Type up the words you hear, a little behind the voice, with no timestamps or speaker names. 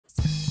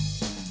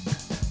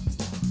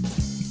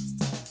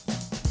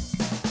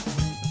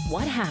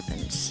What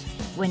happens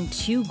when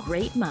two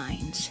great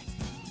minds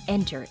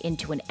enter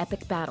into an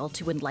epic battle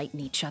to enlighten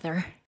each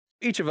other?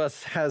 Each of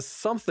us has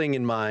something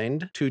in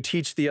mind to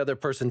teach the other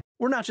person.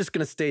 We're not just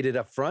going to state it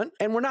up front,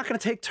 and we're not going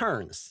to take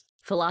turns.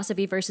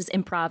 Philosophy versus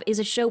Improv is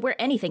a show where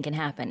anything can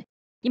happen.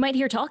 You might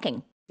hear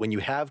talking. When you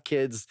have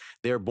kids,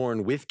 they're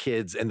born with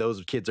kids, and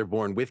those kids are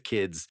born with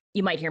kids.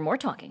 You might hear more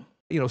talking.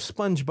 You know,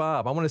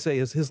 SpongeBob, I want to say,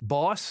 is his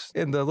boss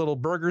in the little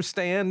burger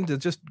stand is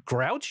just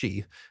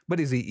grouchy. But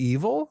is he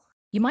evil?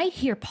 You might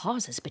hear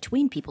pauses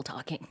between people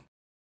talking.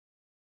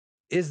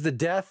 Is the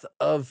death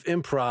of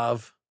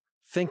improv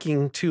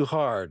thinking too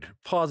hard,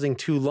 pausing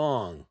too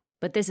long?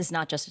 But this is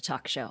not just a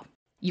talk show.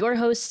 Your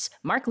hosts,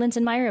 Mark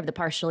Linsenmayer of the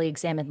Partially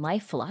Examined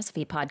Life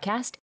Philosophy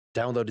Podcast,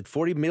 Downloaded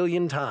 40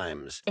 million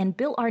times. and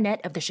Bill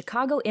Arnett of the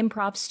Chicago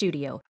Improv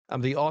Studio,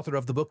 I'm the author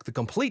of the book, The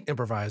Complete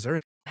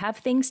Improviser. have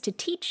things to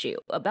teach you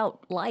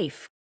about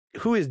life.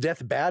 Who is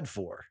death bad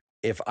for?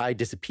 If I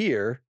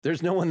disappear,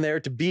 there's no one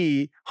there to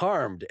be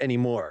harmed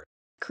anymore.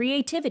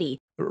 Creativity,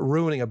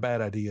 Ruining a bad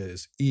idea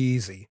is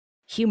easy.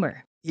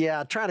 humor,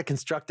 Yeah, trying to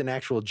construct an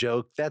actual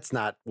joke, that's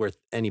not worth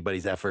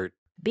anybody's effort.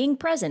 being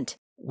present,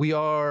 We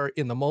are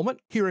in the moment,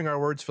 hearing our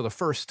words for the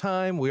first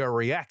time. We are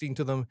reacting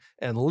to them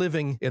and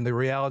living in the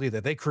reality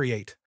that they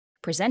create.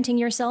 presenting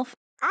yourself,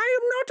 I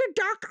am not a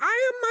duck.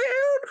 I am my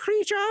own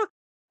creature.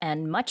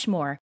 and much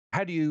more.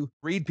 How do you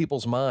read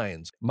people's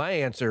minds? My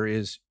answer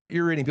is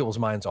you're reading people's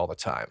minds all the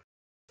time.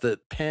 The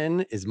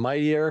pen is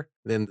mightier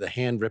than the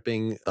hand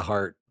ripping the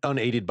heart,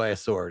 unaided by a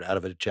sword, out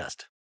of a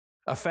chest.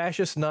 A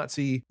fascist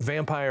Nazi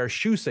vampire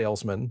shoe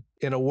salesman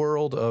in a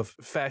world of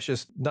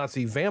fascist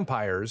Nazi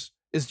vampires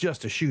is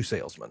just a shoe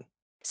salesman.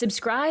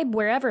 Subscribe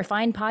wherever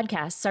fine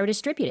podcasts are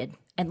distributed,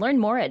 and learn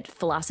more at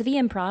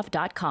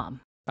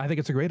philosophyimprov.com. I think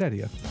it's a great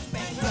idea.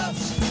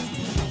 Bankrupt.